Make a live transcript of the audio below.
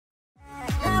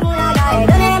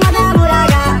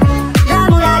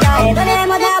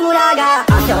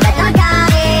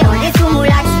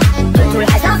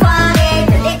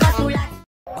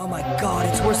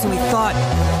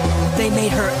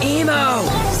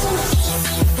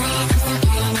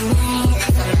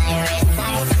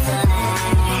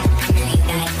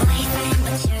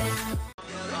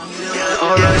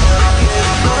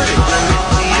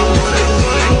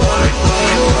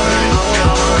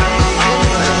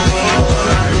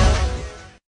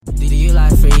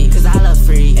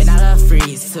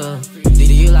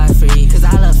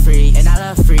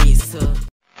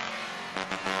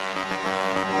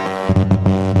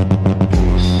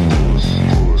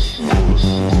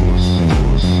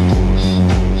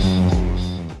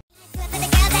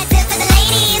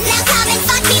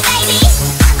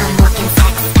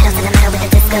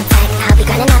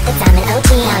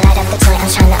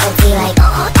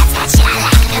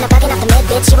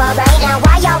alright. Now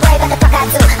why y'all worry about the fuck I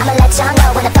do? I'ma let y'all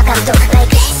know when the fuck I'm through.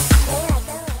 Like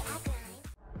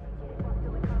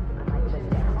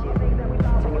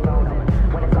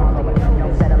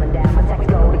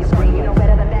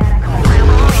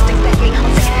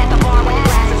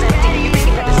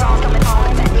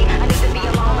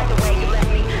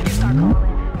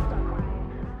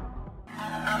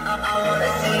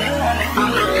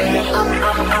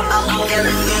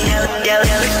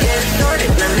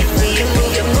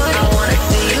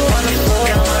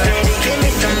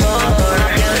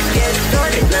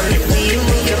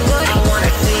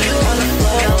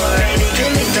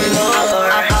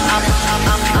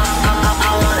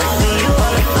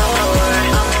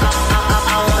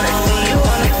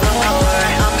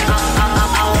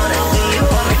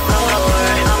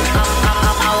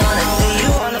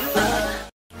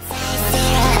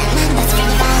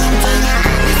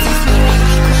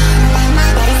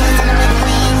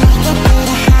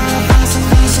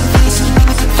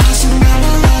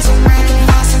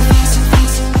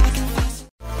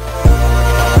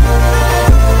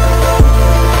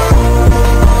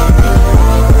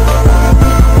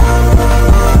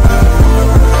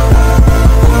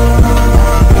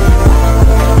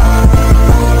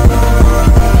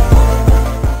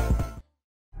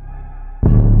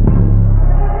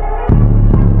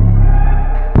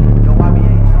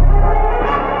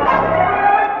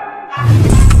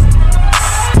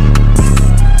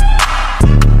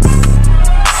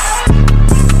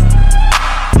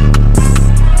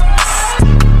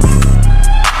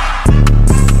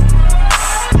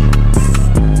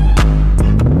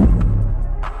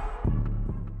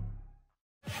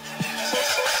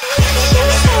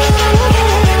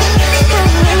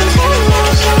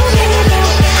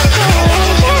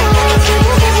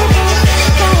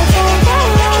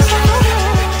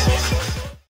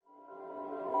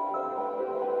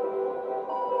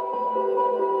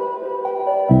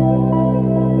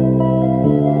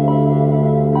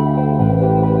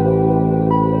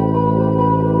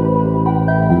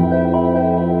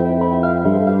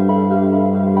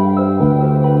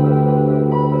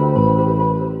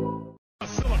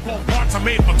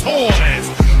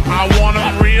I want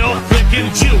them real thick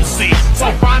and juicy,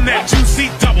 so find that juicy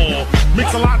double.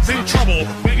 Mix a lot's in trouble,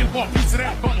 begging for a piece of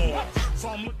that bubble. So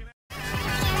I'm looking at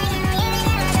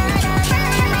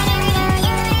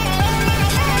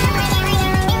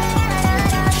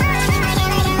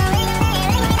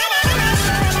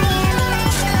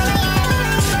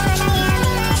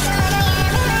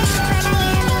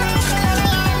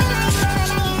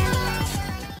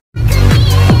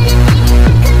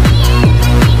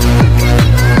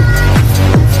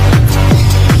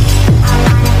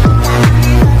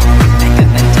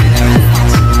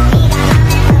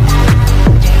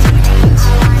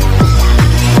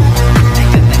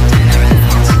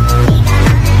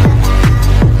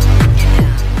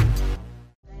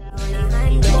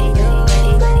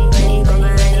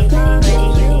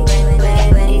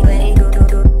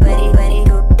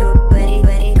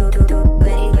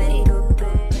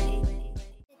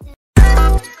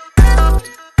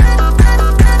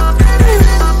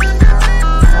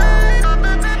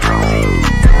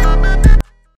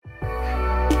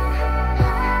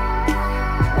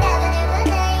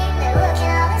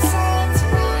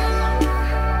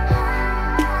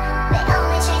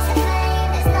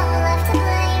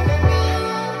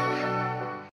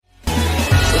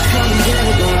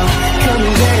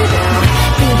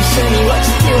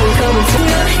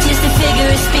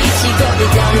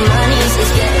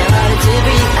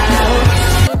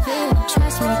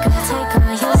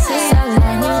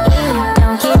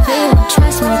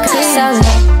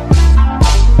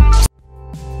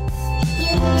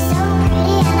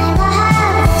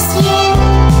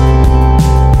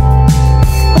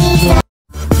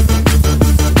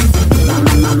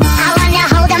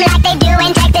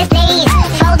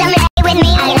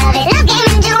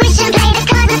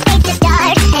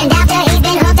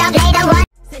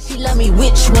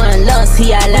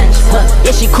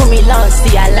yeah, she call me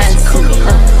Lancy, I Lancy.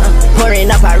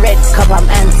 Pouring up a red cup, I'm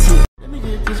anti. Let me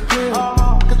get this clear,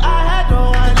 cause I had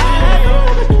no idea.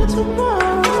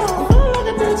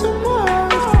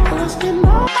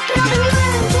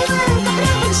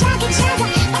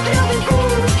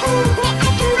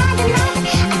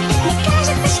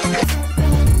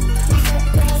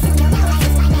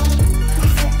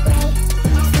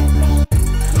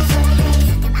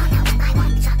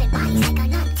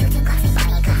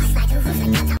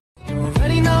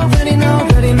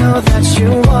 Already know that you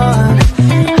want.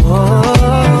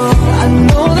 Oh, I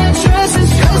know that dress is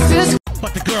just as.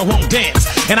 But the girl won't dance,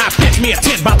 and I pitch me a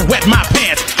tent about to wet my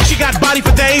pants. She got body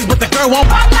for days, but the girl won't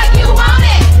pop like you want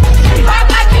it.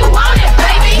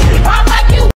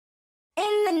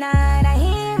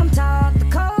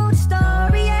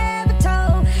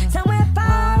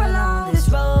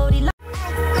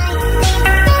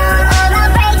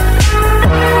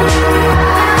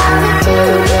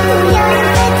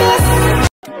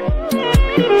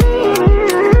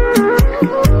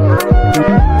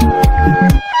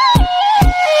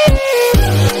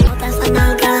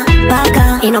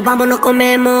 nos vamos, nos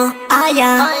comemos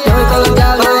allá. Yo voy con los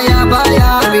diablos allá para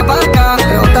allá, baby pa' acá.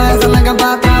 Me gusta esa nalga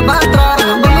pa' atrás, pa' atrás.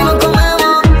 Nos vamos y nos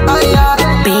comemos allá.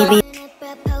 Baby.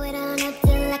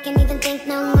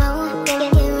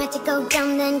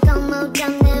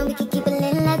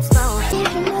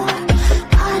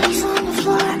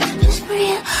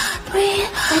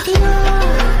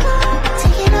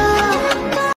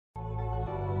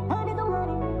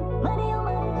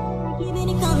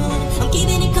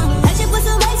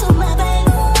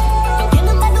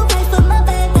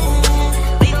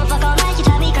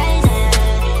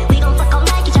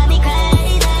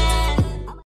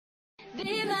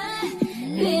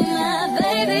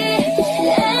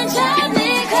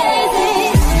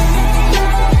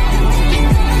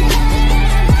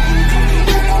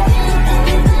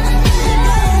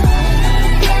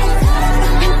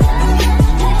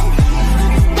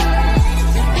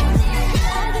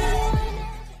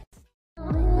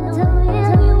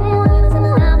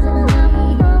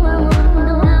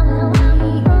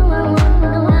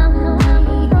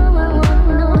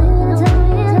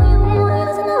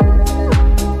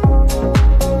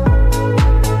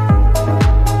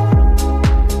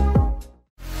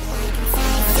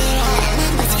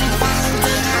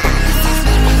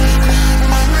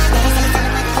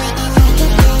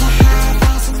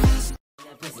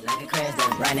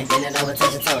 Bending over,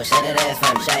 touch your toe, shut that ass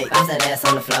from the shake. Bounce that ass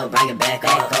on the floor, bring it back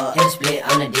up. Hit a split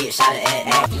on the dick, shot it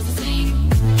at.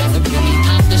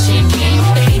 The champagne,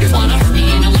 the haters wanna hurt me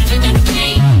and I'm living in the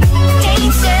pain.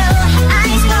 Ain't still,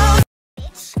 eyes closed.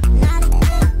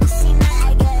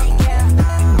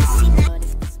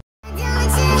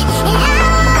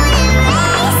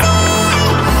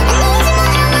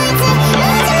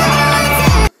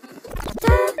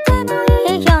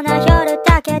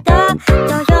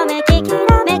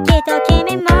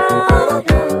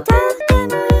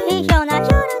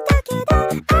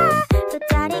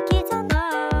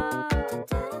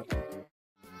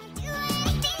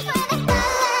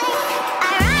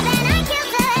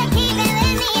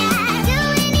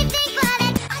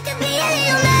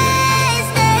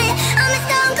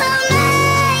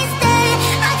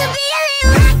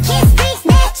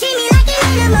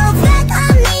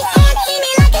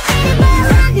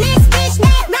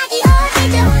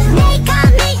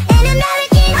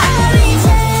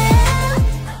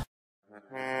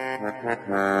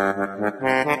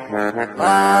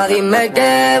 Dime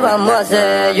qué vamos a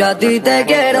hacer, yo a ti te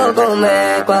quiero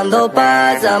comer. Cuando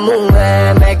pasa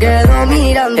mujer, me quedo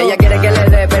mirando. Ella quiere que le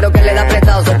dé, pero que le da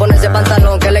prestado. Se pone ese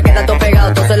pantalón que le queda todo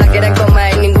pegado. Todos se la quieren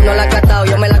comer y ninguno la ha catado.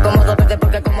 Yo me la como dos veces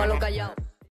porque como a lo callado.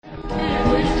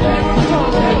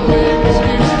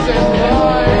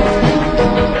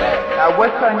 Now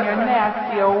what's on your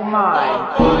nasty old mind?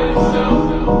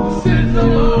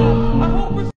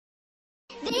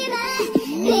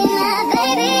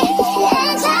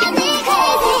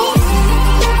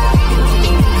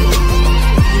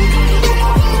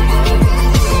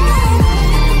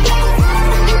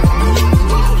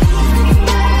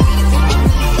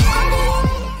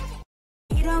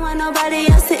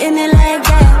 Nobody else sitting there like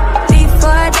that.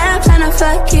 Before that, I'm tryna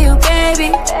fuck you, baby.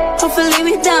 Hopefully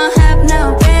we don't have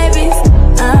no babies.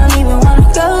 I don't even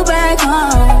wanna go back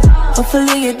home.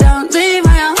 Hopefully you don't leave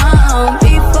my home.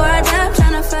 Before that, I'm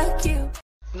tryna fuck you.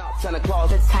 Not Santa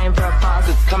Claus, it's time for a pause.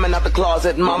 It's coming out the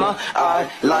closet, mama. I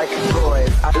like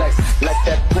boys. I flex like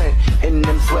that print in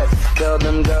them sweats. Tell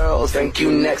them girls, thank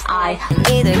you next. I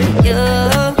either you.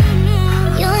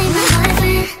 You ain't my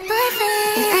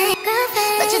boyfriend, I ain't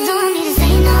girlfriend, but you don't want me to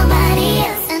say nobody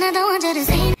else, and I don't want you to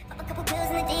say. Pop a couple pills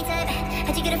in the daytime,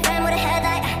 how'd you get a friend with a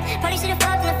headlight? Probably should've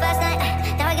fucked on the first night,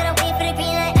 now I gotta wait for the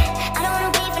green light. I don't wanna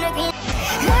wait for the green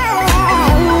light.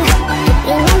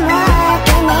 You know more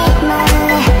than make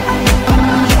money.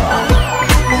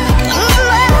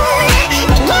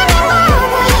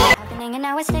 Happening and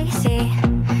now it's Stacy.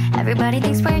 Everybody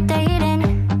thinks we're dating,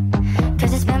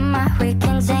 'cause it's been my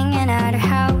weekends hanging at her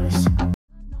house.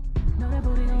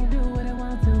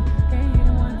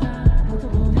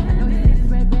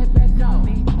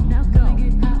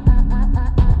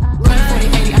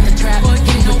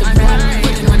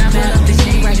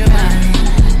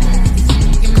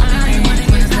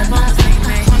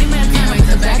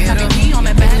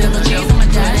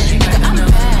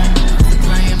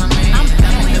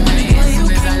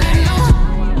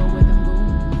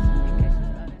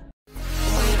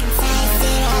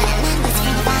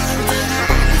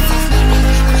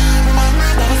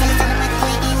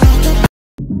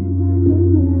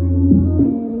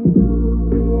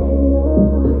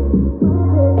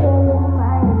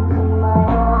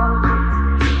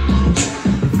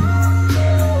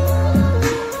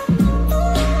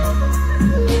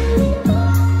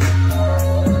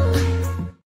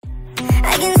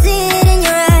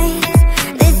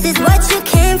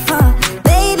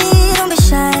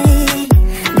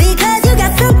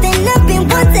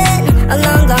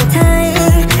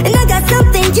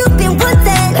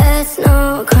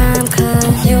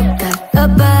 You got a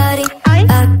body, I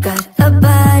got a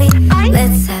body.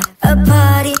 Let's have a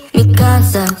party. Mi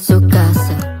casa, su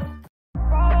casa.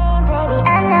 Baby,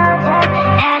 I know just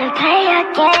how to play your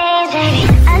game, baby.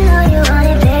 I know you want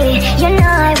it, baby. You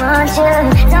know I want you.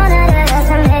 Don't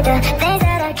underestimate the things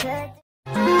that I could.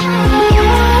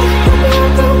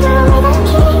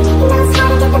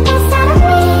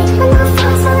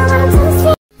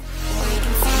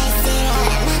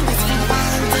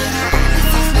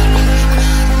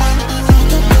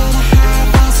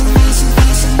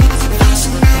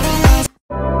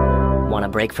 Want a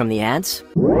break from the ads?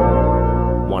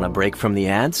 Want a break from the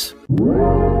ads?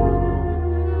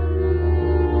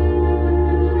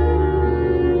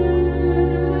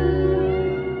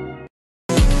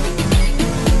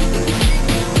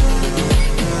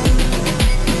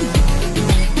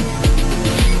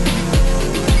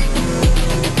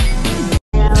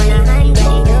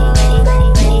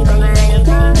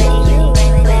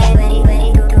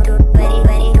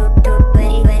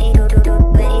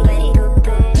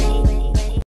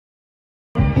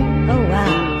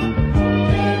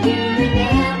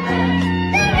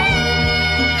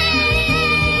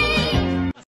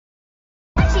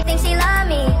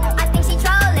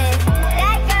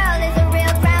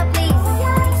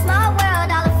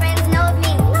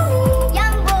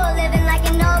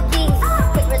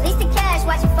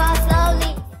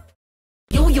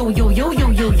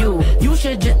 You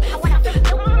should just.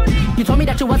 You told me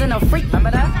that you wasn't a freak,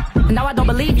 remember that? And now I don't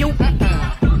believe you.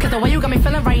 Cause the way you got me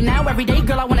feeling right now, every day,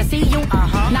 girl, I wanna see you.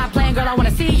 Not playing, girl, I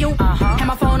wanna see you. Have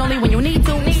my phone only when you need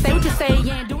to. Say what you say,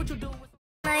 yeah, do what you do.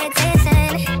 My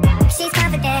attention, she's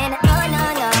confident. Oh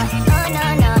no no, oh no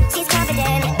no, she's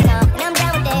confident. No, and I'm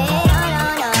down with it. Oh no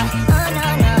no, oh no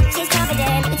no, she's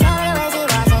confident. You told me the way she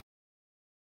was.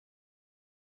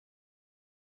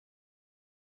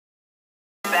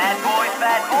 Bad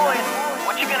boys,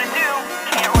 what you gonna do?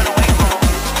 Can't run away from them.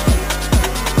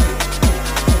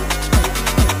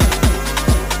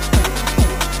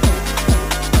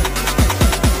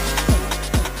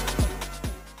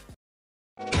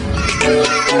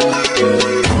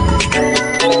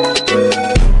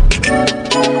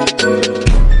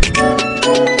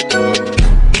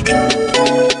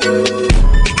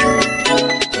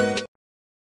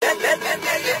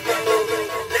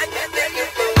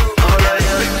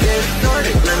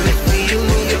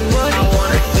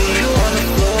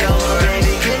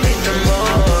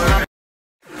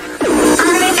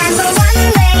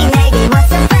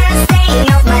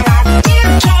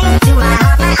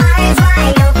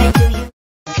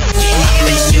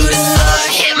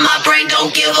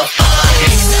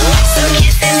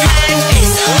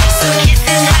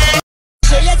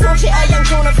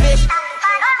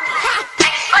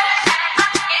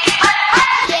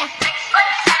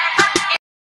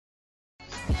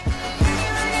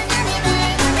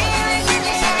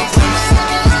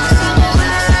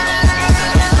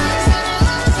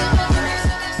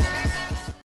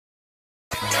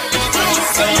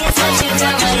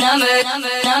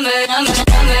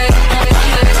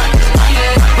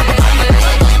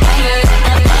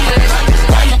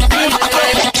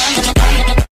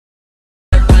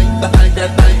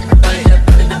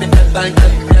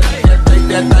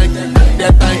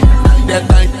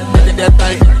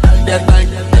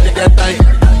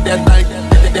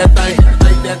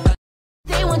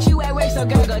 They want you at work, so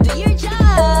girl, go do your job.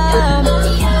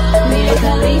 Mia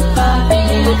Khalifa,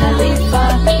 Mia Khalifa,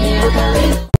 Mia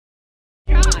Khalifa.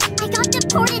 I got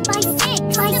deported by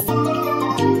 6. I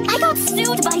got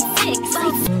sued by 6.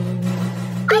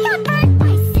 I got burnt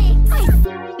by 6.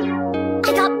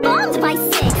 I got bombed by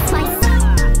 6.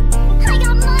 I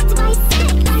got mugged by 6.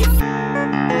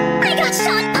 I got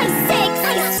shot by 6.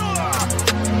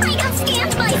 I got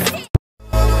scammed by 6.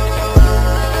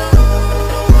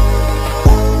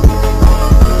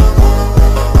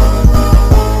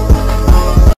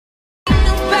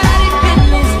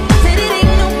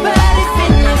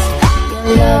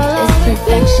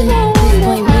 Perfection, please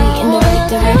point me in the right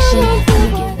direction. Let me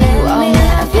give you all my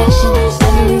affection.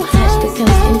 Every touch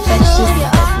becomes infectious.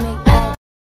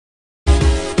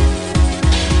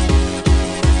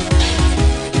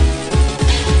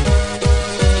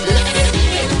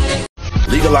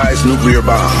 Legalize nuclear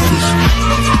bombs.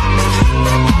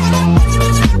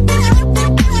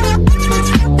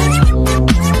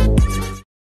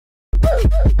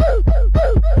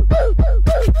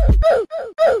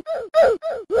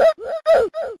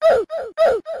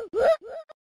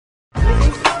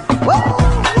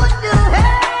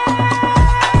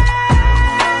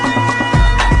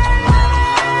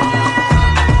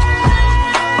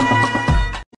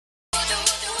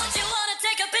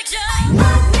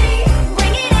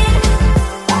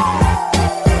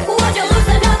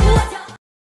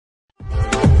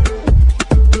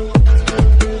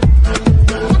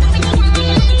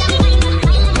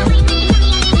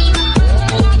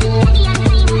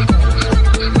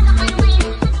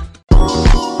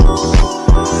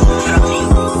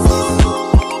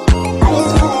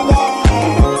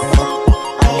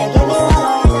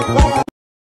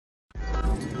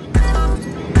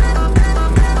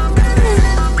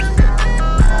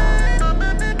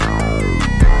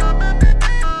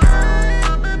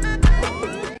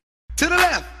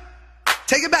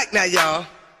 now, y'all.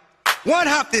 One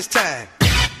hop this time.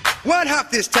 One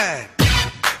hop this time.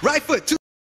 Right foot, two.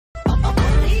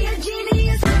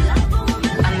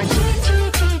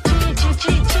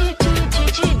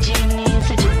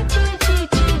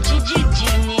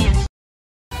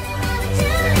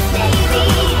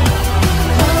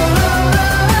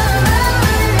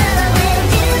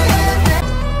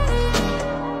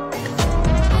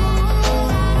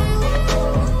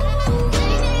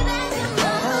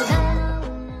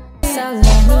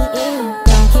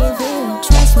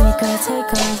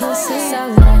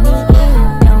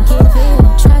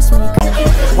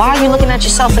 Why are you looking at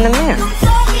yourself in the mirror?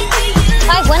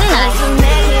 Why wouldn't I?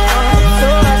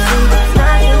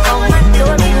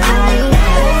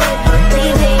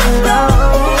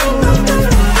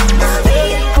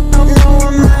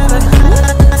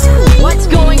 What's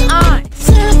going on?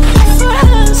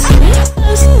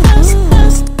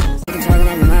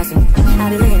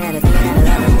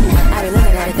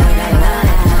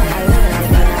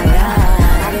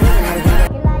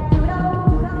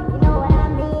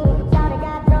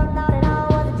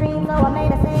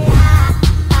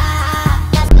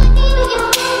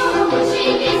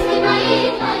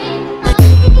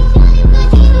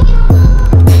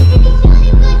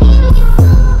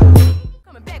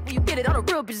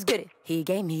 He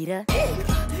gave me the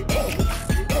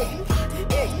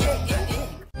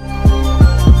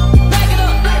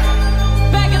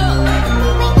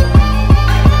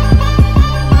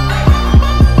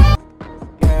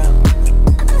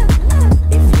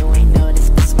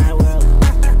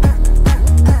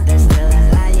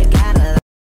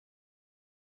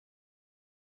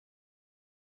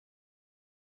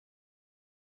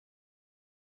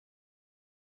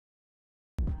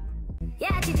Yeah,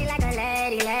 I treat you like a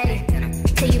lady.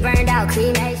 Till you burned out,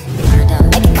 cremation.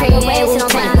 Make it cream, wasting on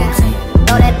time.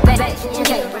 Throw that back.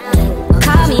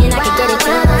 Call me and I can get it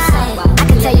too. I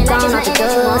can tell you gone off the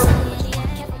doors.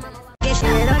 get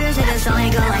shit on this nigga, so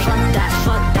ain't go like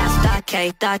fuck that,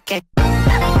 stock K.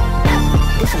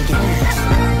 This some gas.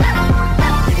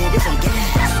 Nigga, this some gas.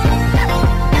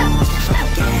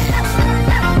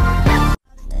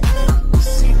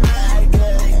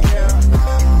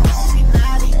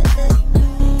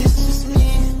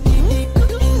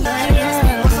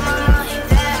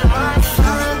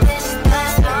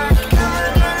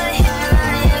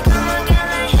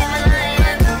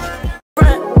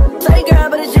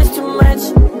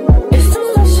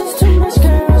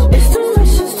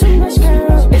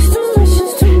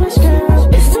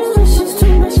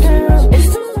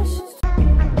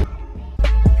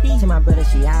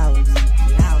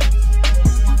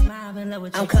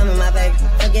 I'm coming, my baby.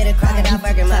 Forget a crocodile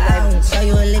burger, my baby. Show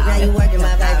you a lick, now you working,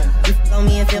 my baby. You f on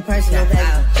me and feel personal, baby.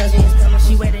 Trust me, it's coming,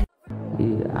 she waiting.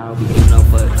 Yeah, I don't be giving no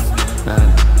fucks.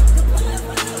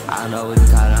 I don't know what you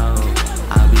call it home.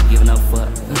 I don't be giving no fuck.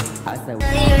 I say,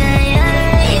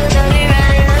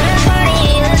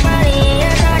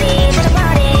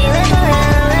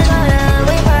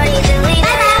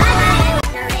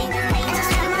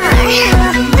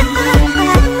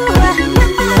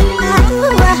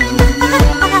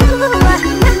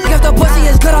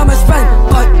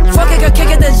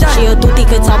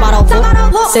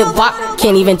 sit back,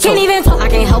 can't even talk. I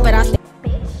can't help it, I say.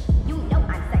 You know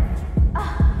I'm sexy.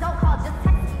 Don't call, just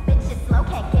text me, bitches slow,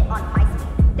 can't get on my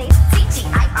speed. They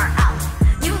TGIRL.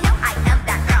 You know I am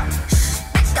that girl. Shh,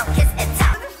 bitch, don't kiss and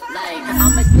tell. Like,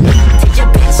 I'ma take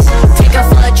your bitch, take her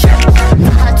for a trip.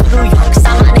 Fly her to New York,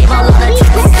 sign my name all on the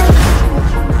trips.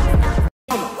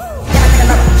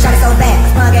 Shot it so bad,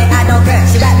 sprung it, I don't care.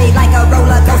 She wrapped me like a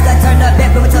roller coaster, turned the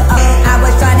bedroom into a. I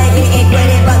was trying to get it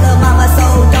with it, but the mama so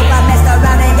dope, I messed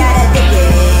around and got addicted.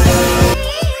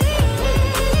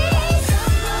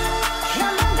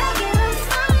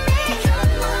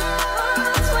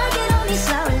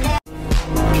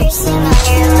 Piercing on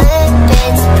your lip,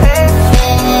 it's perfect.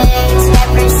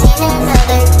 Never seen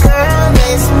another girl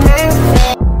this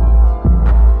perfect.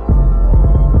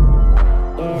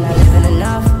 Yeah, not living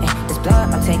enough. This blunt,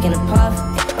 I'm taking a puff.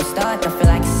 I'm starting to feel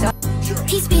like it's up.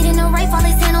 He speeding no right, fall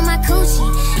his hand on my coochie.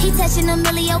 He touching a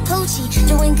millio poochie.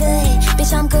 Doing good,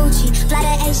 bitch, I'm Gucci. Fly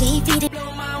to Asia, he feed it.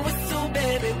 Whistle,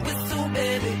 baby, whistle,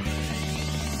 baby.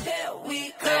 Here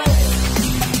we go.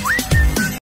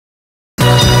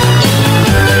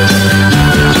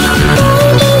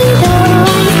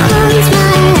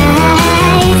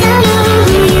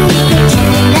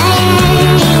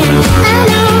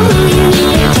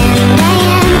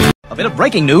 A bit of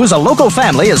breaking news, a local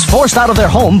family is forced out of their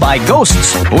home by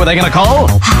ghosts. Who are they gonna call?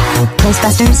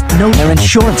 Ghostbusters? No, their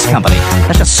insurance company.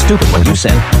 That's just stupid what you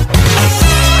said.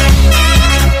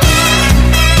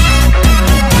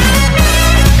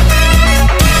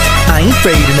 I ain't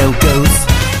afraid of no ghosts.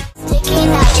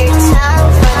 Sticking out your tongue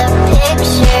for the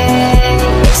picture.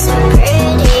 You're so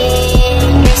pretty,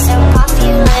 you're so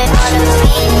popular. Wanna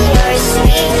be your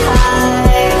sweetheart,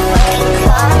 fucking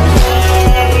come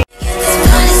here. It's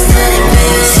funny, stunning,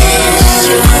 baby, saying that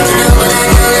you want to know what I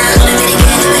know now. Wanna get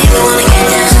together, baby, wanna get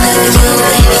down.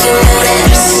 Love you,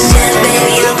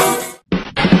 baby, you know that. Yeah, baby, I want it.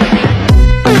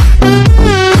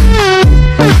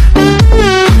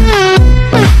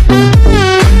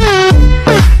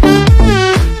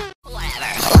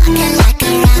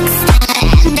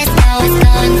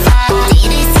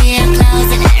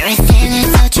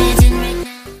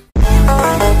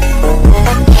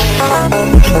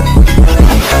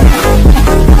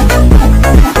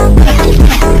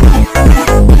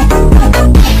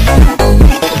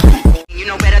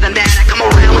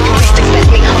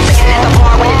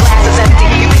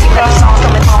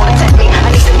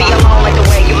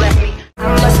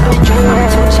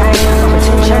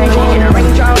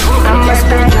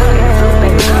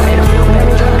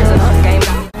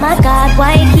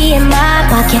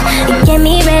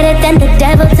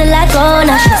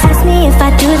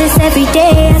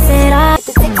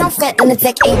 And the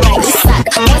deck ain't right, you suck.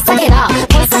 Boy, suck it up,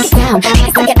 boy, suck it down. Boy,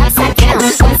 suck it upside down. Boy,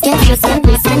 skin to skin,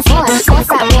 we skin for. Boy,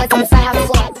 fat boys on the side have a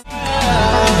floor.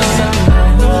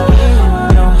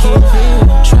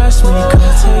 Trust me,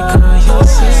 could take all your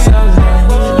sins.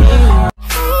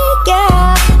 Hey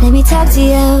girl, let me talk to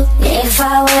you. If I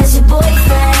was your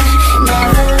boyfriend,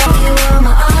 never let you on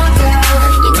my arm, girl.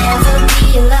 You'd never be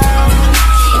alone.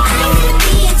 I could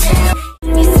be a gem.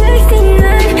 Your sexy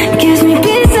man gives me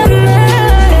peace of mind.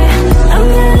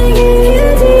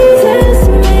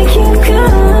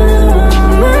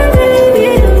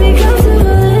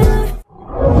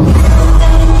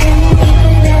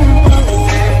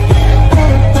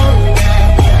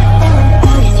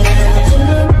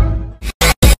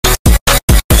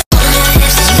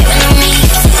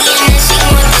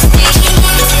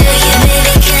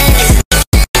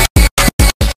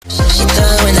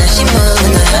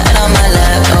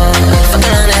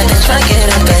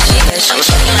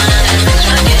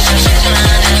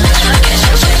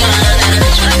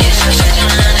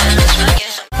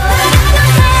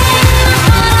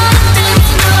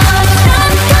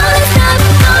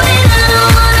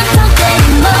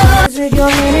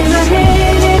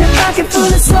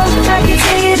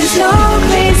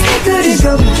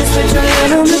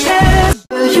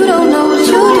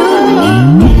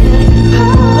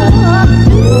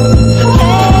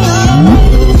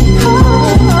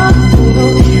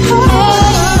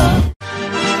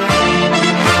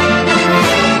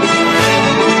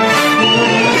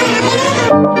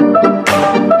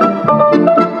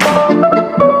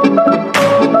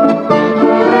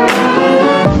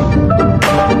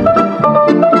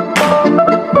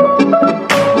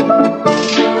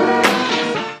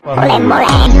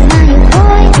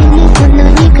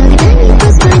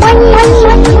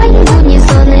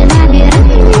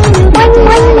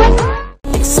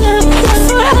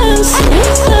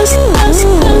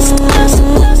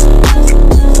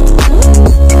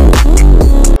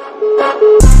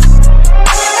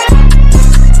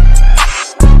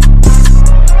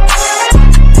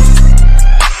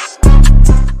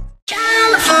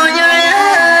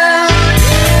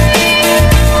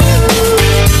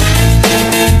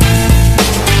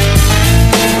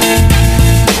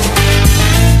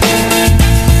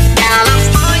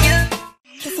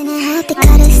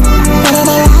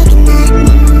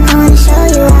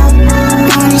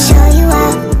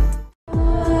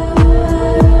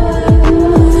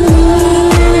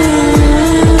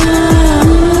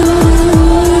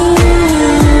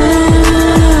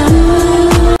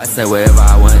 Wherever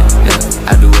I want, yeah,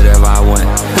 I do whatever I want.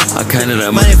 I'm counting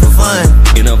up money for fun.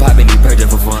 You know, popping these purchase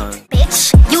for fun.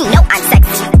 Bitch, you know I'm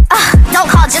sexy. Don't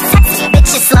call, just text me.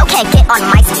 Bitches slow, can't get on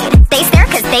my speed. They stare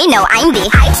cause they know I'm the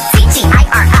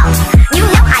I-C-G-I-R-L. You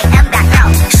know I am that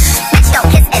girl. Shh, bitch, don't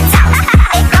kiss and tell.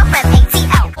 It's girlfriend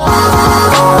ATL.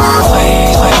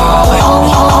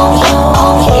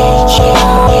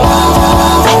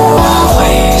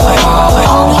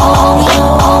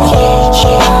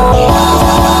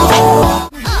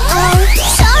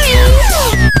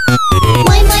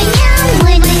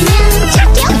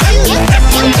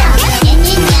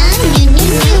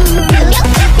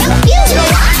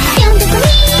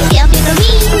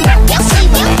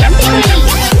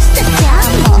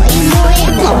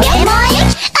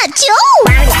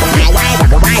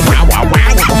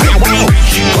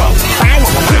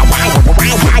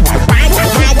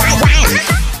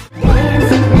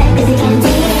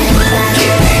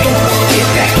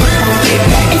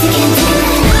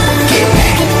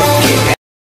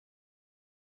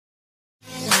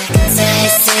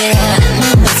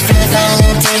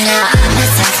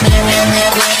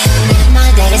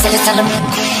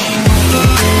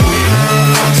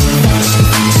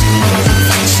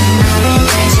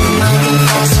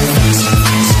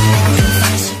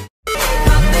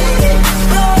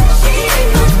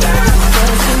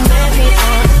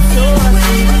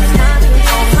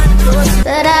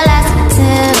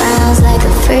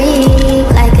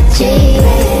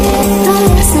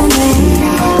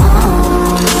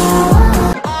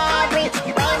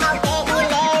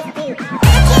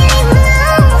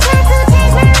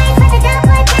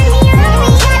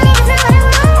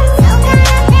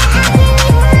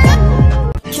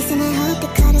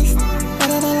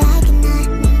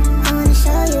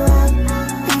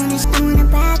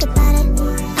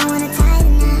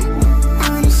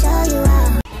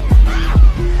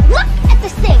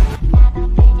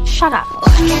 shut up.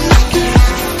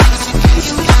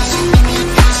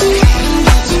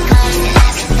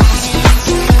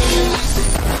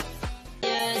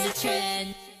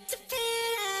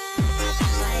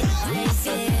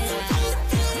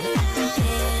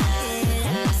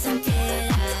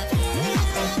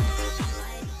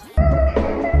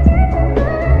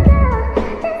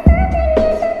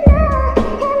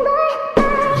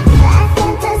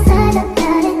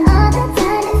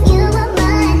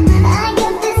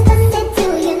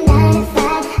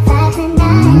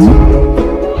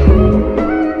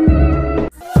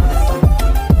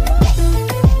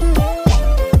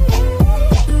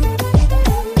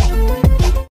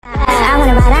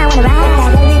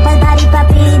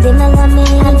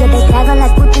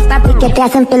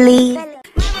 Doesn't believe.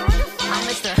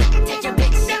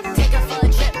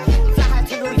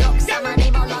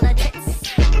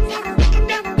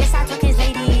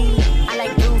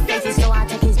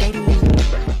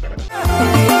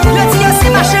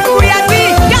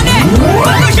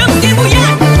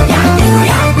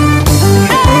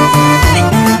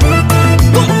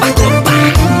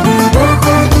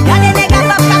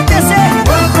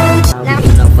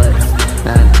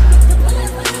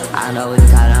 I know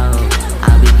it's tight on.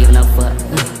 I'll be giving up fuck.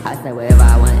 I say wherever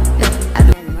I want. I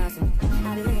do.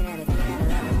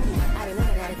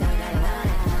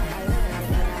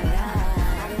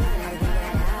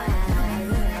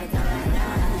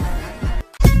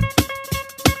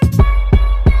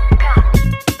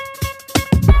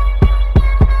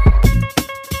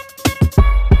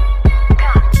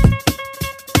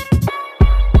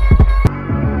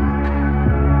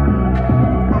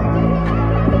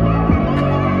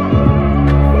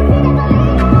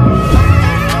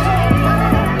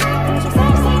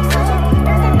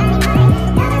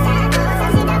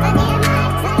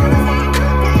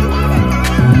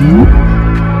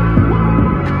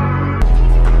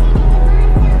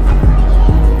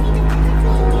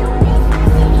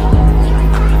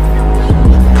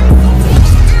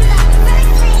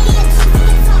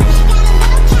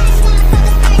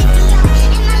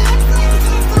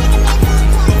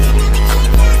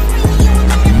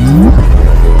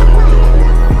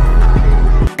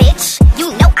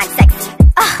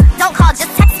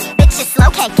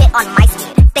 On my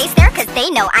speed, they stare cause they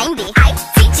know I'm the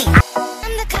ITG.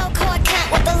 I'm the cold cord cut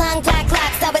with the long black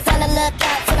locks. Always on the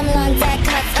lookout for them long black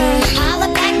cuts. Holla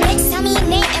back, bitch, tell me your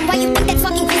name and why you think that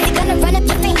fucking crazy gonna run up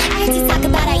your face. I heard you talk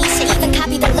about Aisha, even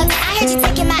copy the look. I heard you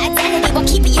taking my identity while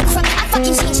keeping you crook. I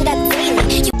fucking change it up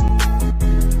daily.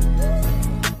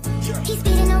 He's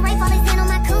speeding no right while his hand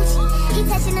on my coochie. He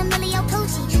touching a millio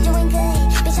poochie. Doing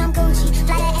good, bitch, I'm Gucci.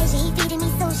 Fly to Asia, he feeding me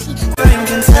sushi.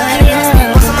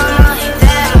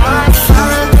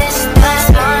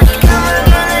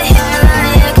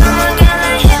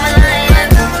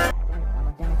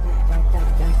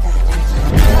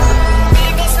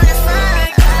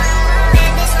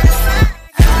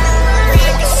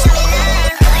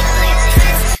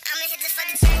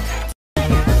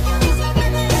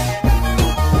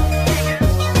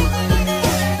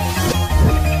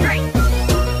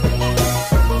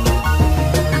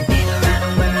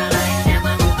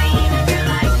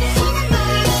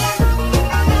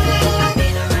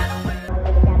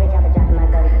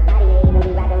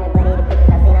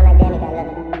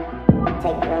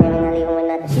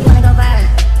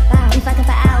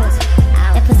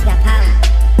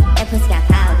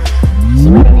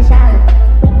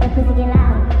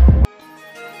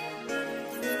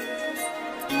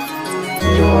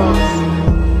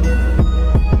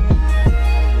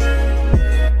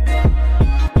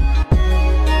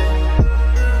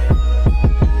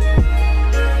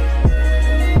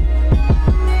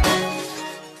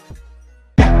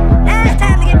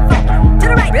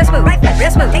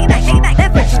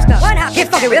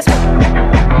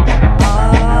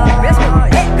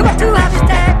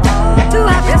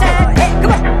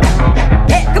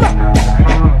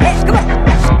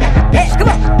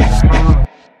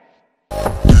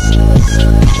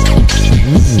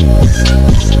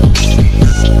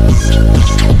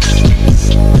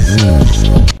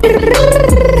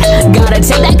 Gotta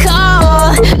take that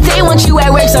call. They want you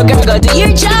at work, so girl, go do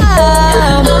your job.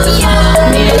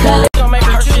 Yeah. Gonna make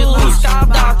her choose.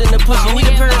 Stop in the pussy, need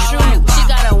a pair of shoes. She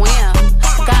gotta win.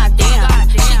 Goddamn.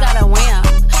 She gotta win.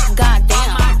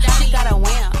 Goddamn. She gotta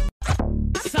win.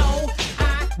 So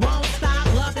I won't stop.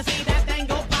 Love to see that thing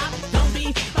go pop. Don't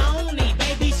be phony,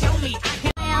 baby. Show me I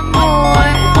can.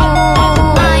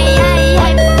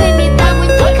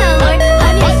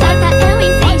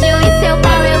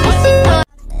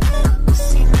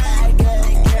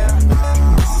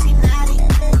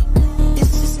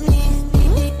 This is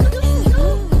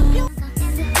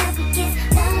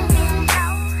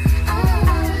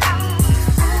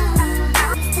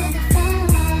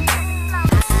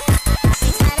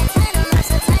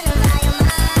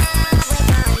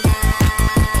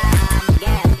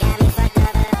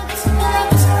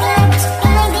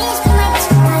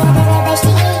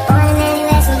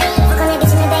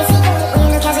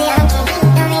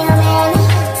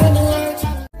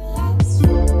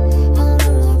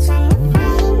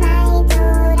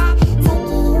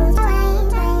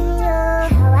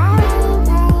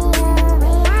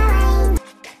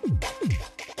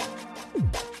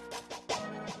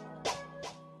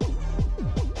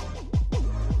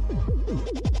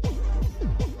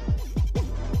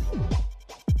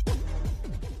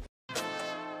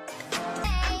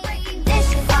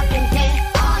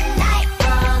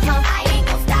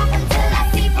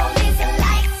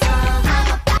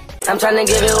I'm tryna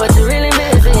give it what you really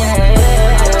missing,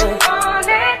 yeah.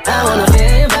 I wanna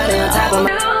feel your body on top of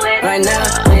my right now.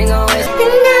 We ain't gon' waste.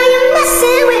 And now you're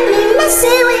messing with me,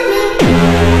 messing with me.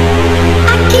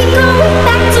 I keep going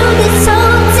back to this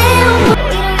hotel.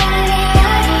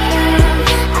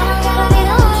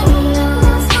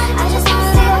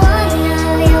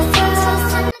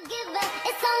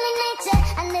 It's only nature.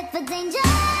 I live for danger.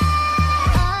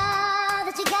 All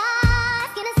that you got,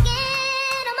 skin to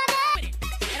skin on my neck.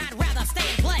 And I'd rather stay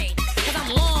and play, cause I'm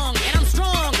long and I'm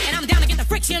strong and I'm down to get the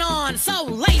friction on. So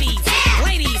ladies,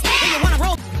 ladies, do you wanna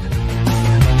roll?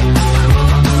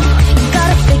 You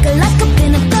gotta figure like a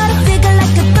pin, I gotta figure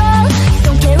like a ball.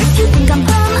 Don't care if you think I'm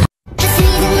bum. Just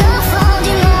need enough hold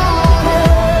you over.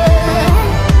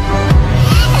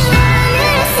 And all I'm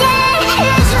gonna say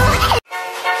is you.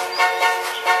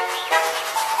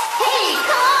 Hey,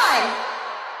 come on!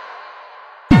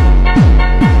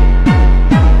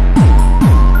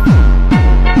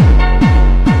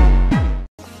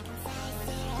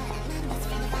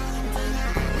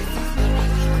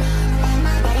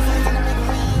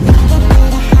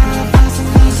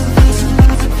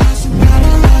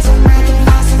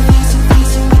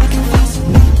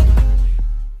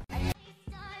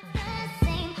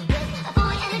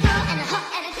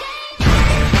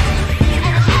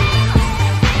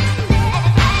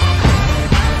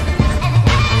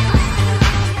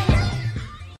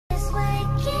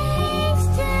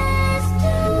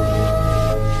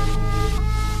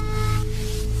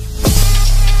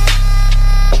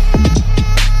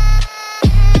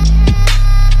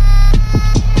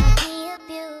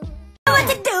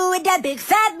 Big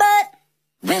fat butt.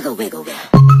 Wiggle, wiggle, wiggle.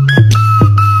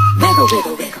 Wiggle,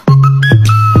 wiggle, wiggle.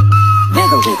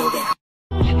 Wiggle, wiggle, wiggle.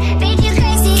 Make you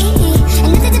crazy,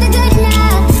 and nothing to be good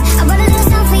enough. I want a little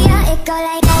song for you. It go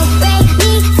like that. Break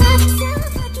me up, so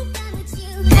fucking done with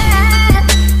you.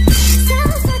 So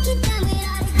fucking done with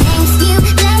all the games you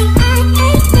play. I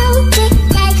ain't no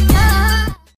dictator.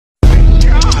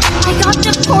 I got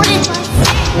deported.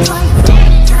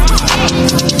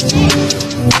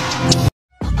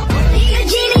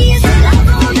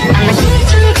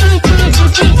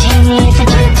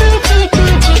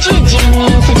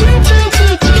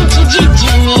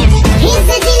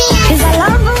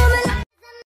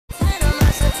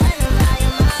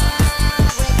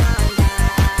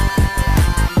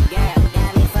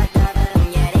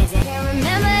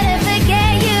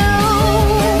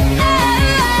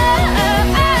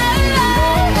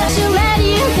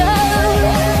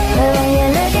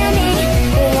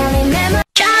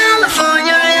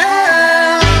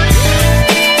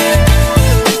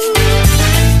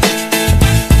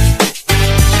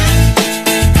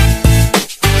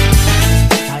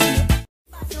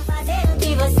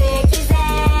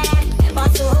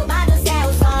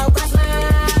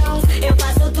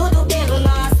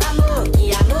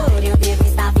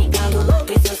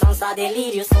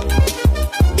 Delírios.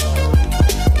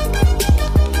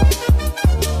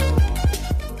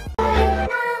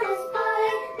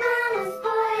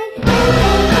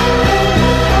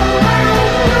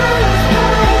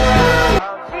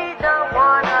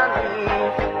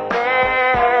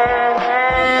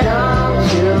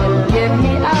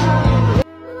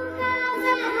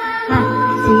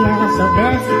 Se ela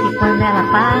soubesse que quando ela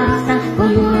passa, o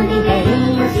mundo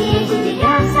inteirinho se enche de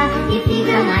graça e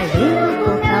fica mais lindo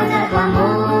por causa do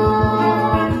amor.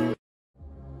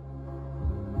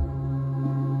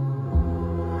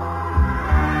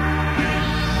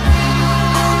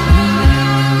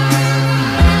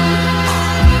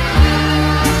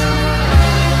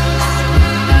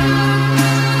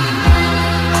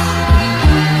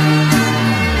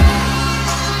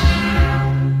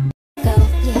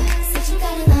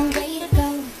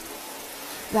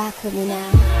 Rock with me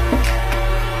now.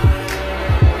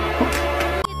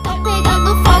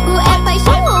 Pegando fogo, é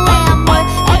paixão ou é amor?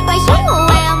 É paixão ou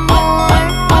é amor?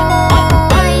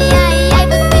 Ai, ai, ai,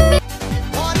 você me...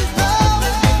 What is love?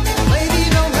 Baby,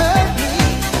 don't hurt me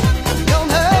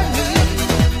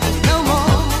no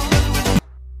more.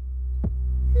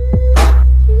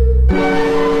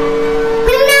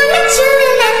 When I'm with you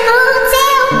in that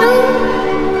hotel room,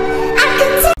 I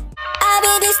could tell. I've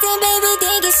been distant, baby,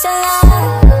 think it's so long.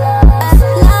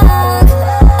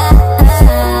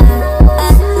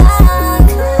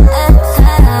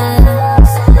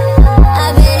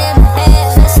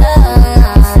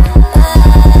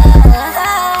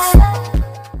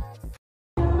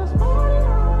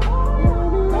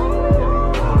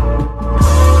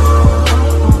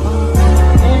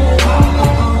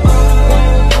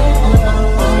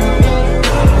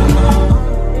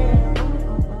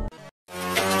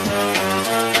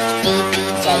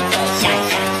 DJ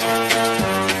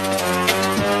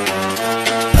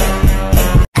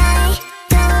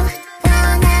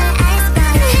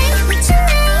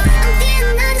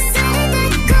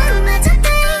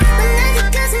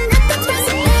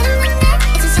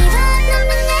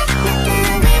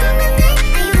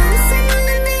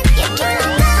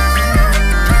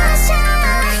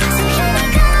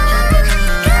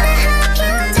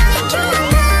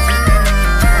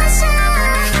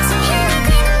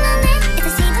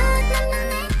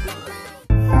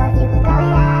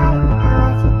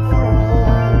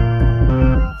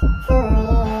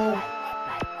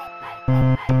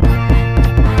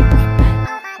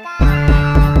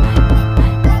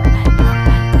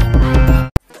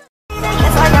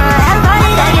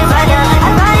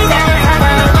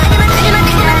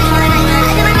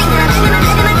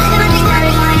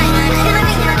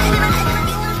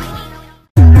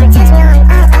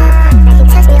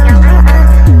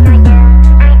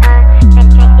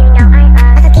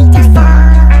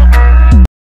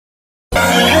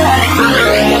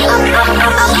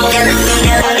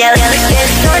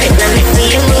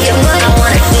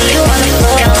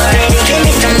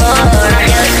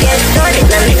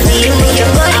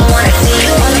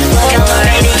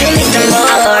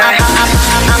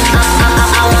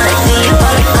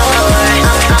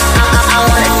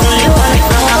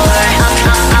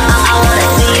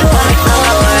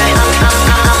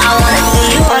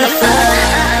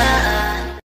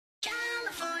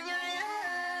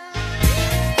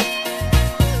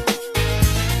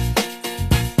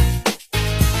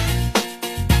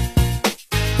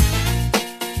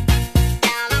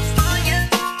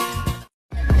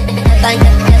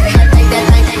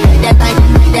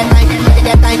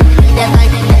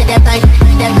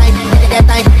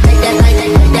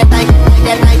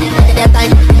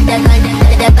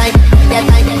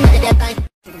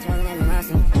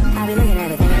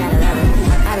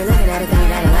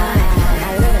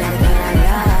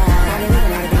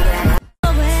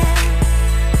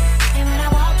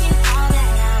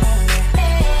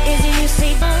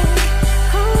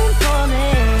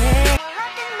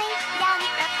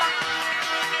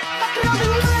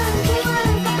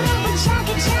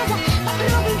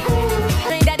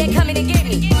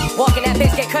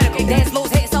Dance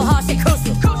moves hitting so hard, shit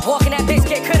crucial. Walking that bitch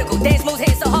get critical. Dance moves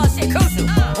hitting so hard, shit crucial.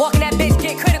 Walking that bitch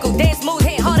get critical. Dance moves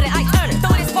hitting harder than Ike Turner.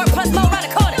 Throw this sport plus more around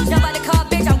the corner. Jump out the car,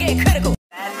 bitch, I'm getting critical.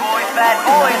 Bad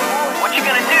boys, what you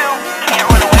gonna do? Can't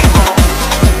run away from them.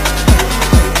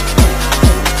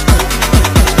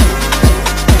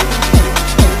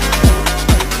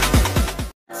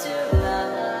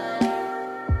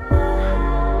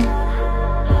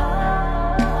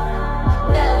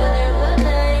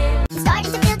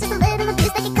 Starting to feel just a little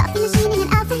abused like a coffee machine in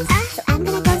an outfit. So I'm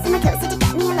gonna go to my cozy to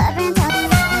get me a lover and tell them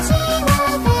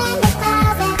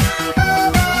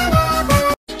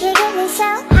you get me so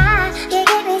high, you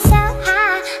get me so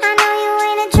high. I know you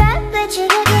ain't a drug, but you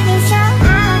get me so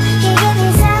high, you get me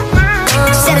so high.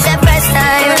 She said it's that first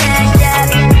time. I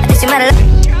think she might have.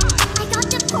 I got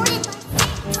deported.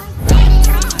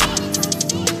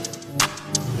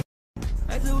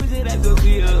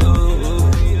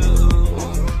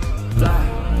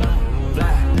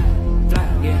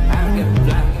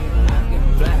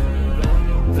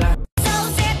 So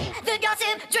sip the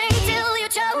gossip, drink till you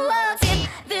choke. Sip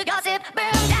the gossip,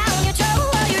 burn down your throat.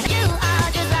 You are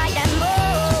just like that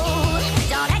mold.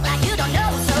 Don't act like you don't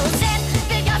know. So sip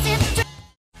the gossip, drink.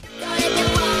 Don't let the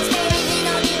walls closing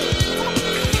on you.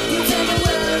 You turn the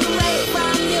world away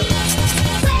from you.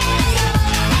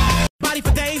 Body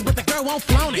for days, but the girl won't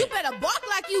flaunt it. You better bark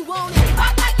like you want it.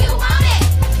 Bark like you want it.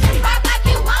 Bark like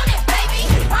you want it, baby.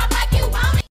 Bark like you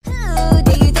want it. Who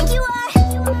do you think you are?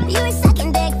 You're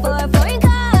sucking dick for a foreign car.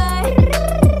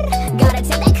 Gotta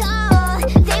take that call.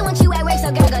 They want you at work,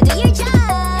 so girl, go do your job.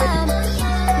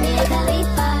 Mia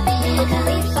Khalifa, Mia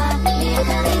Khalifa, Mia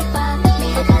Khalifa,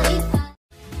 Mia Khalifa.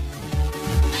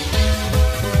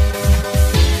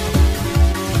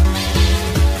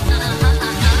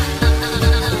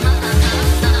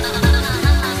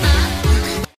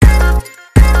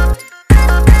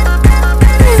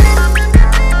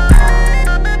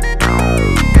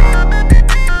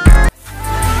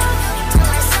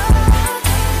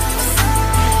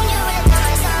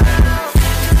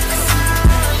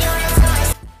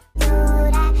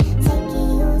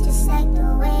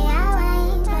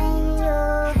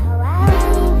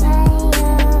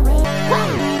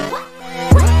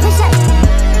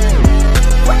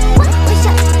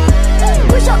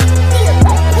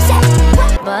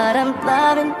 But I'm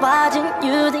loving watching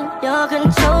you think you're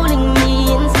controlling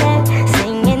me instead.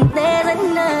 Singing there's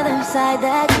another side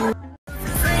that you.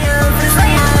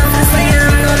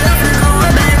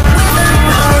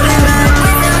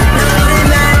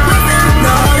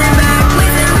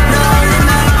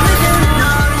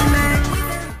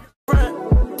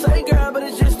 Say girl, but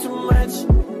it's just too much.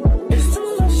 It's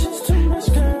too much, it's too much,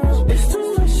 girl. It's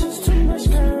too much, it's too much,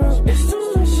 girl. It's too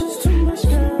much, it's too much,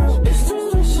 girl. It's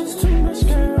too much, it's too much,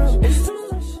 girl. It's too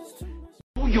much, it's too much.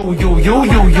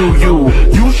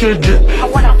 You should just.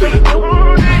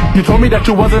 You told me that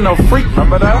you wasn't a freak,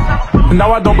 remember that? And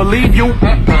now I don't believe you.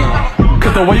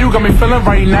 Cause the way you got me feeling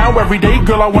right now, every day,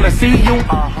 girl, I wanna see you.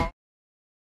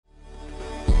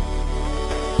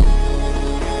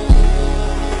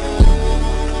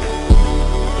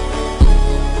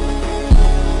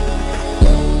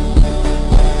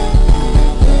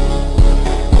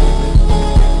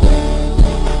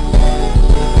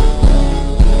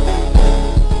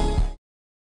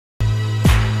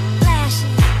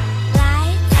 Flashing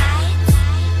lights,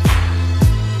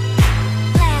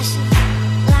 flashing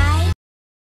lights.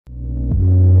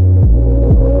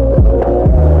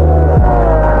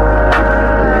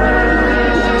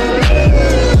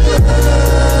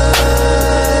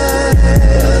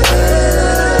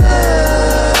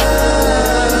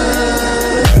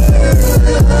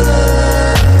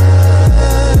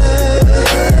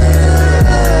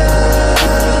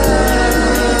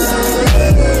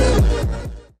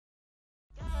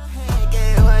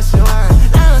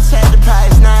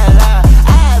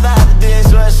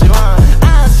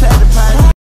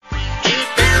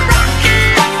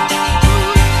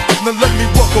 Now let me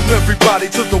welcome everybody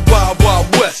to the Wild Wild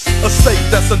West. A state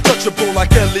that's untouchable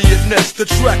like Elliot Ness. The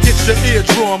track hits your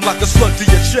eardrum like a slug to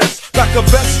your chest. Like a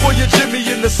vest for your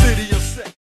Jimmy in the city of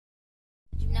sex.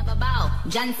 You never bow.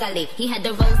 John Sully, he had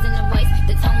the rose in the voice,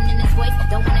 the tone in his voice.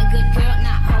 Don't want a good girl,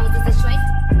 not hoes is a choice.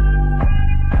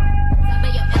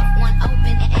 Cover your F1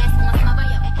 open and ass on smother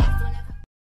your ass whenever.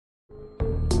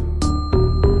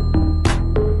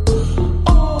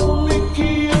 Oh,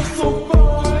 Mickey, you're so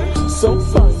fine. So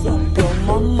fine, you blow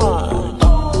my mind.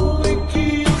 Oh, Mickey,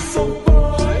 you're so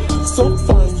fine. So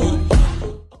fine, you.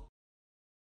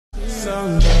 So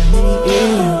let me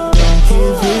in, don't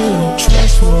give in.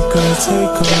 Trust me, girl,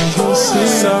 take on your sin.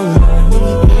 So let me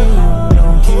in,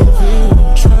 don't give in.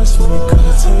 Trust me,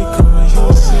 girl, take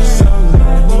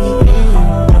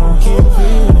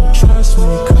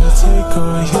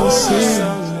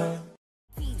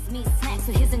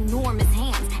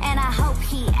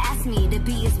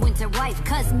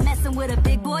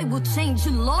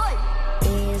Lord.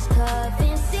 It's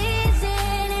cuffing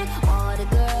season and all the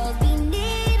girls be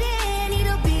needing. Need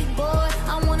a big boy,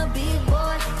 I want a big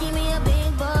boy. Give me a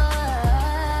big boy.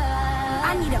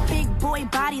 I need a big boy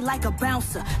body like a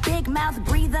bouncer, big mouth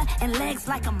breather, and legs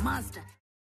like a monster.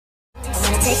 I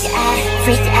wanna take you out,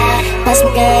 freak you out, bust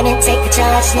my gun and take the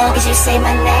charge as long as you say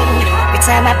my name. Every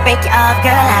time I break you off,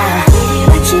 girl, I'll give you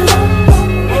what you want.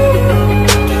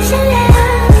 Get your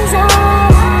lungs on.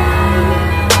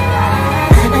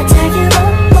 I'ma turn you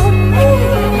on,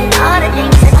 and all the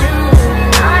things I do,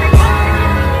 all the things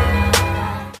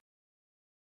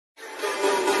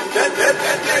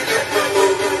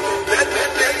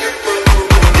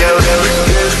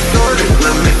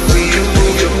Let me see you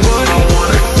move your body. I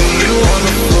wanna see you on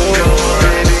the floor.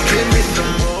 Baby, give me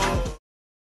some more.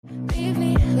 Leave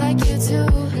me like you do,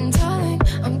 and darling,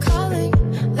 I'm calling.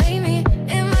 Lay me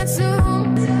in my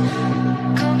tomb.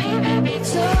 Come here, baby,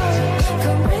 too.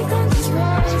 Come break down these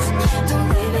walls. Don't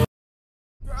leave me.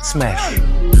 Smash.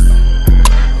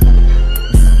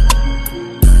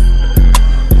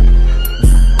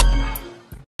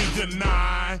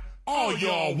 Deny, all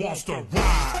y'all wants to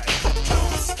ride.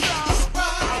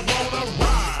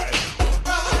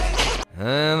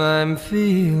 And I'm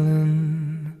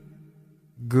feeling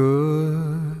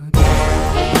good.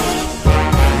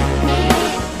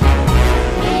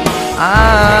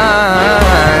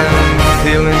 I'm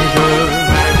feeling good.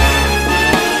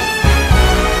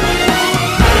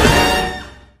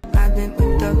 I've been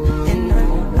put up in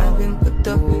night. I've been put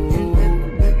up in bed.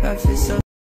 I feel so.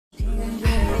 You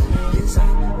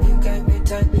got me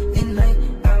tight in night.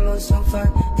 I'm on so far.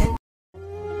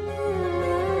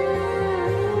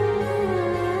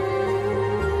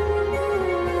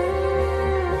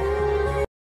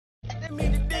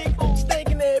 Steak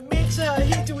in that bitch, I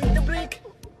hit you with the blink.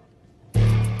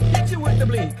 Hit you with the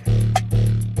blink.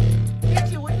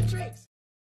 Hit you with the tricks.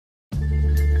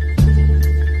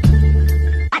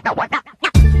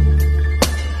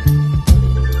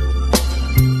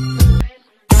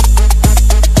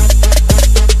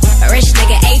 A rich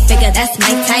nigga, 8-figure, that's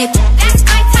my type. That's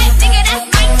my type, nigga, that's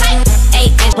my type.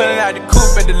 8 Pulling out the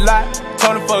coupe at the lot.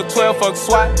 Told him fuck 12, fuck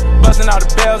SWAT. Busting all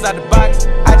the bells out the box.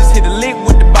 I just hit a lick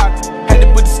with the box. Had to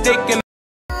put the stick in.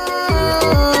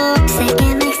 Sé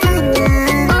que me extrañas.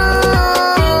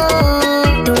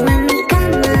 Tú en mi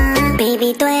cama,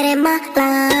 baby, tú eres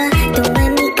mala. Tú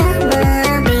en mi cama,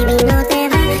 baby, no te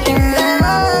vayas.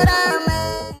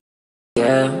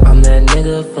 Yeah, I'm that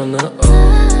nigga from the O.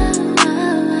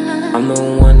 I'm the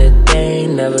one that they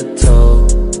ain't never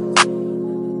told.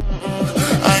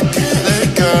 I get it,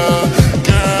 girl.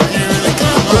 Girl, you really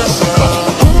got my soul.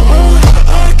 I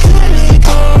get it,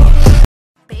 girl.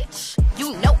 Bitch, you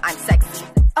know I'm sexy.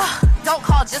 Don't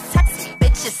call, just text me.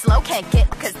 Bitches slow can't get,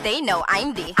 cause they know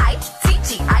I'm the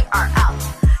ITGIRL.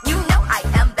 You know I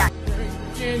am that.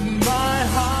 In my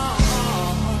heart.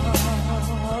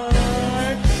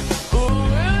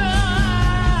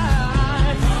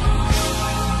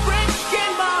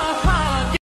 Breaking my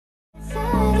heart.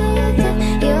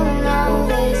 You know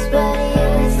this, but you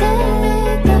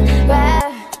said the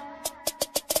right.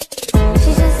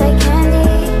 She's just like candy.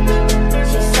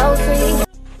 She's so sweet.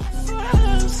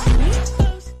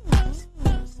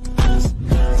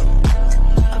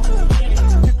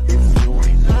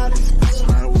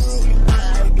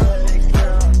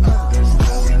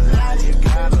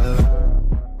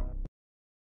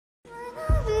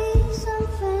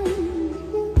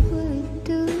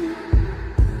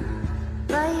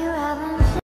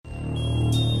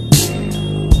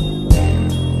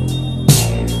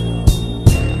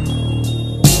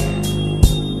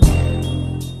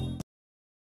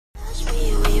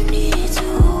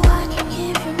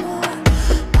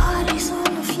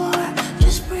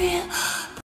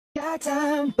 Got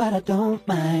time, but I don't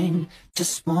mind.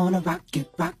 Just wanna rock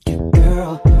it, girl.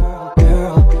 Girl, girl,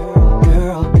 girl,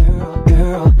 girl,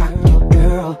 girl, rock it,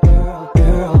 girl, girl,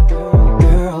 girl, girl,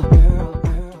 girl.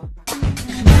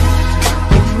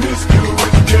 Let's do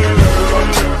it, girl.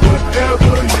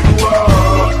 Whatever you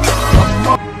are.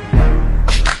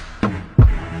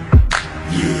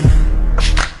 Yeah.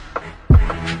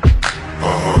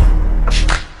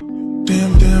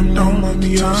 Damn, don't let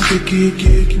me on.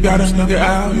 Kick. Got a nigga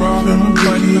out, raw,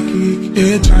 feeling kick.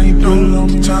 Every time you put it on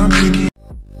me, time kick.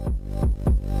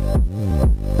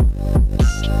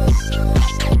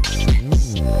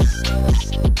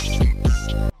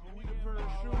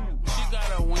 She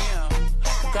gotta win.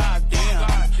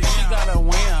 Goddamn. She gotta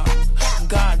win.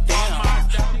 Goddamn.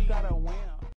 She gotta win.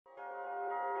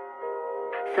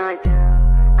 Text,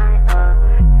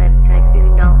 you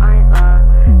know I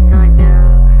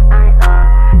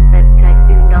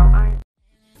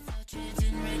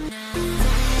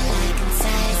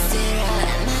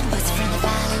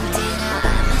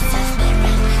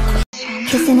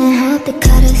kissing and hope they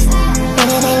cut us.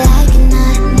 Whether they like it or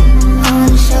not, I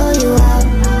wanna show you out.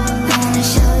 I wanna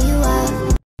show you out.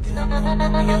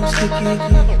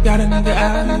 Got a nigga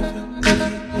out of it.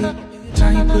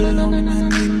 Time you put it on me, man,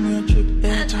 need me a trip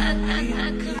every time we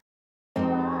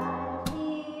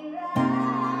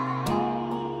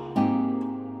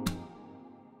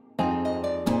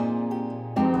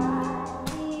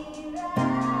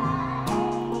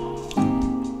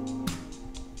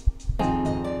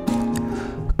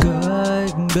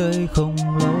Cách đây không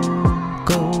lâu,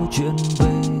 câu chuyện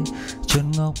về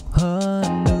Trần Ngọc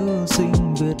Hân, nữ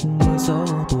sinh Việt 16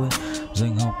 tuổi,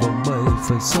 giành học bổng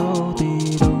 7,6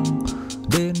 tỷ đồng.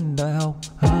 Đến đại học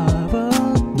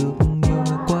Harvard được nhiều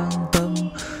người quan tâm,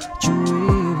 chú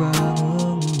ý và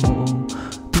ngưỡng mộ.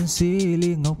 Tiến sĩ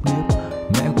Lý Ngọc Điệp,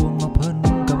 mẹ của Ngọc Hân,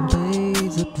 cảm thấy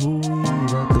rất vui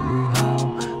và tự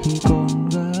hào khi con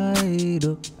gái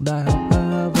được đại học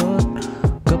Harvard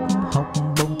cấp học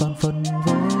bổng toàn phần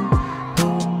với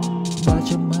hơn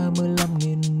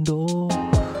 325.000 đô,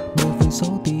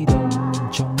 7,6 tỷ đồng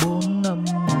trong 4 năm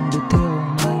để theo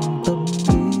ngành tâm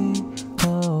lý.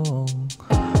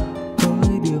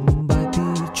 Với điểm bài thi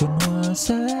chuẩn hóa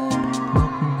xét,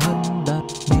 Ngọc Hân đạt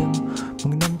điểm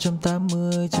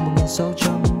 1580 trên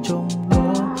 1600, trong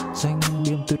đó giành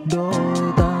điểm tuyệt đối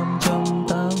 800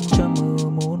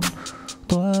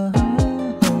 tòa.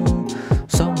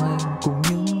 Song hành cùng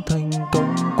những thành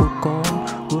công của con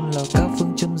luôn là các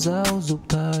phương châm giáo dục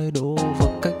thái độ và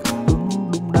cách ứng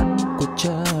đúng đắn của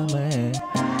cha mẹ.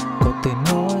 Có thể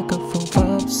nói các phương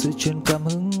pháp sự truyền cảm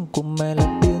hứng của mẹ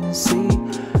là tiến sĩ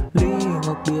Lý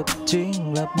Ngọc Điệp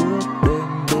chính là bước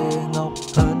đệm để Ngọc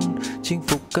Hân chinh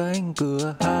phục cánh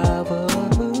cửa Harvard.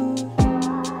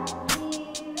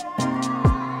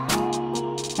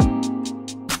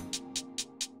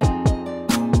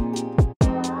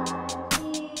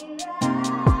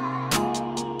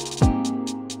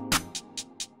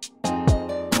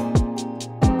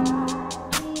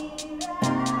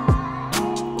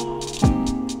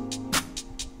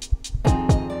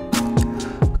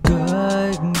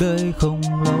 Đây không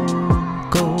lâu,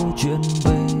 câu chuyện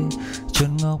về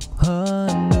Trần Ngọc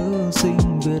Hân, nữ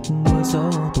sinh Việt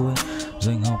 16 tuổi,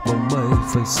 giành học bổng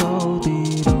 7,6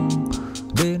 tỷ đồng.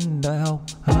 Đến đại học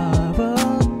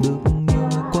Harvard được nhiều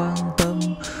người quan tâm,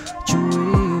 chú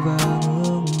ý và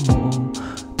ngưỡng mộ.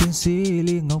 Tiến sĩ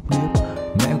Lý Ngọc Điệp,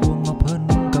 mẹ của Ngọc Hân,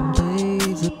 cảm thấy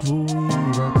rất vui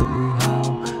và tự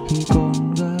hào khi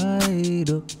con gái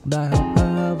được đại học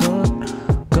Harvard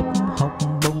cấp học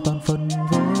bổng toàn phần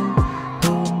với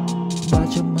hơn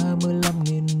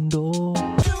 325.000 đô.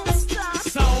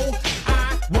 So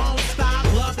I won't stop,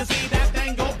 love to see that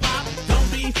thing go pop. Don't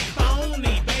be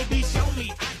phony, baby, show me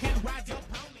I can ride your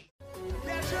pony.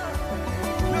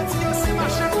 Let's go see my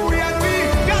shampoo and me.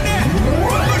 Got it.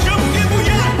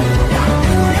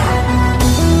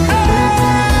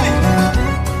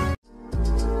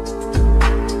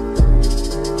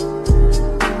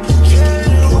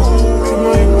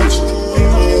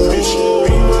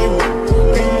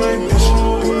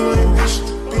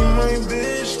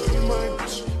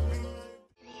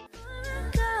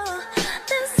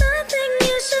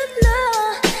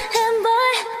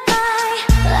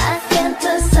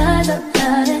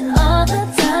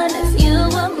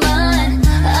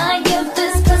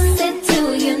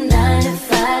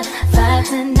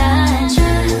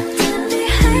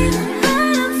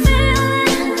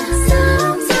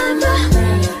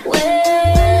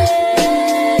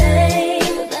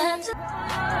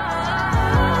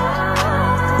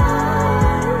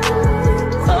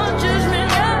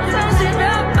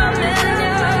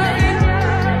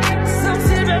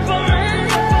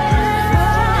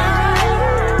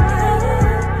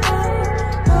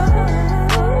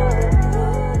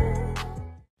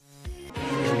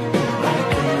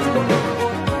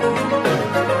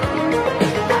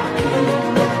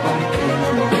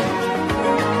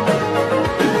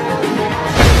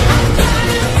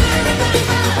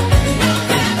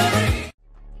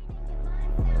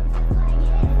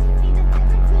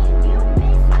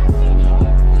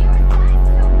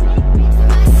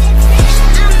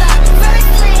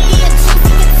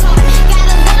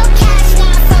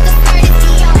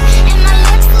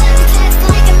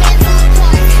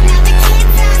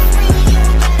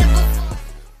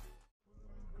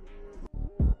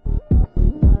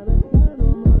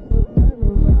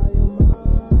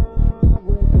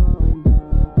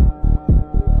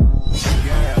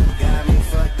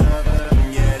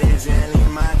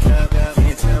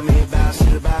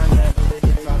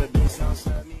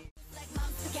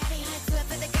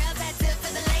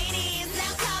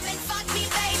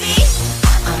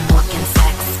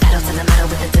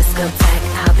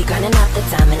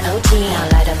 OT. Now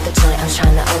light up the joint, I'm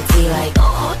tryna OT like,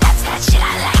 oh, that's that shit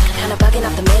I like. Kinda bugging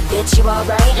off the mid, bitch, you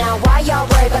alright? Now why y'all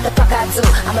worry about the fuck I do?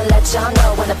 I'ma let y'all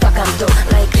know when the fuck I'm through.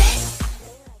 Like,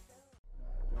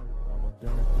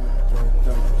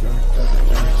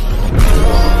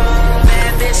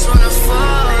 bad bitch wanna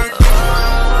fuck.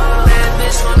 Bad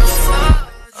bitch wanna fuck.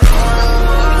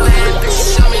 Bad bitch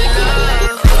show me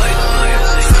love.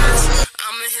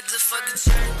 I'ma hit the fucking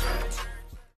train.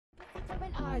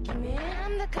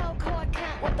 I'm the cold cord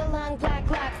cat with the long black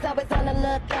locks. Always on the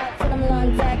lookout for them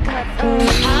long black cuts.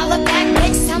 Holla back,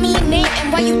 bitch, tell me your name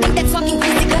and why you think that talking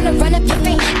crazy gonna run up your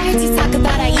vein. I heard you talk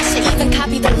about Aisha, even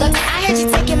copy the look. I heard you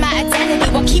taking my identity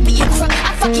while keeping you crook.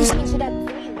 I fucking changed it up.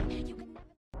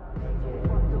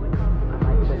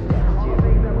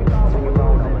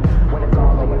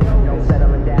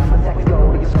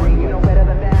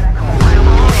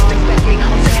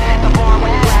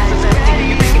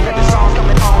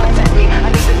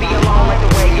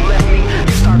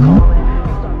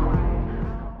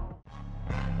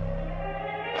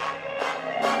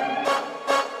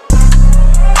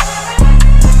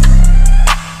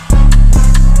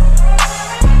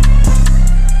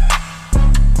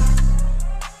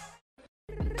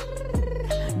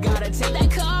 Take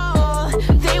that call.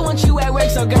 They want you at work,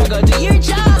 so girl, go do your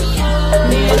job.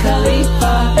 Mia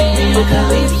Khalifa, Mia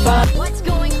Khalifa. What's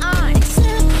going on?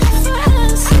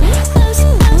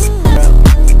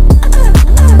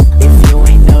 If you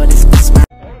ain't noticed, it's my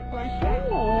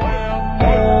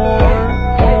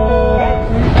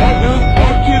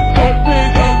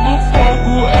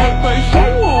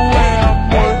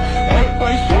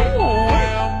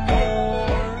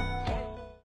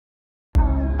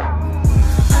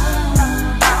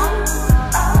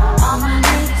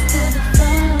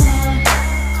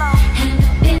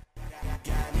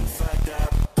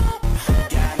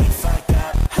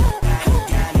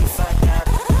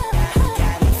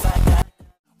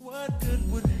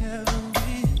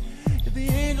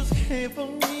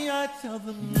I tell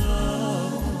them no.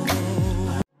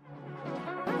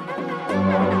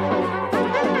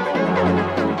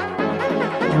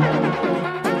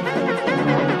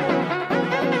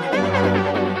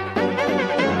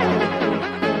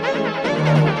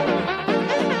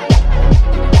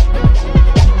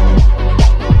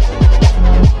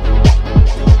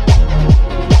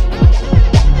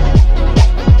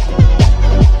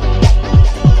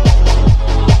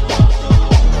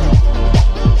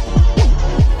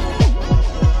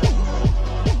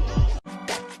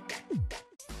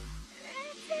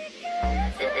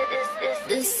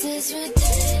 This is ridiculous.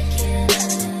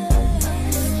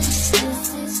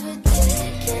 This is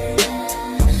ridiculous.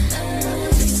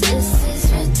 This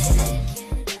is ridiculous.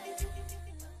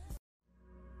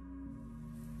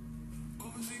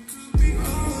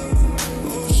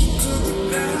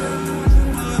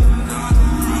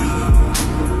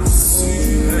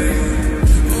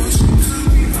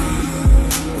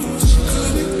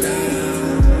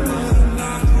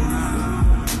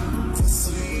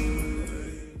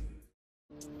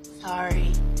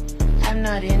 Sorry, I'm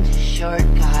not into short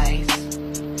guys.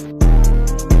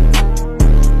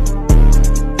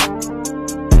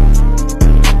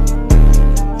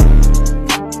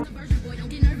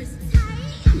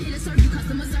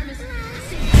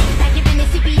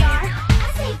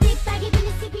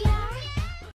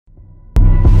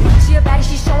 She a baddie,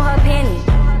 she showing her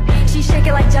panties. She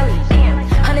shaking like jelly.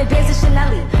 100 bands of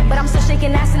Chanel, but I'm still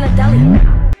shaking ass in a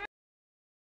deli.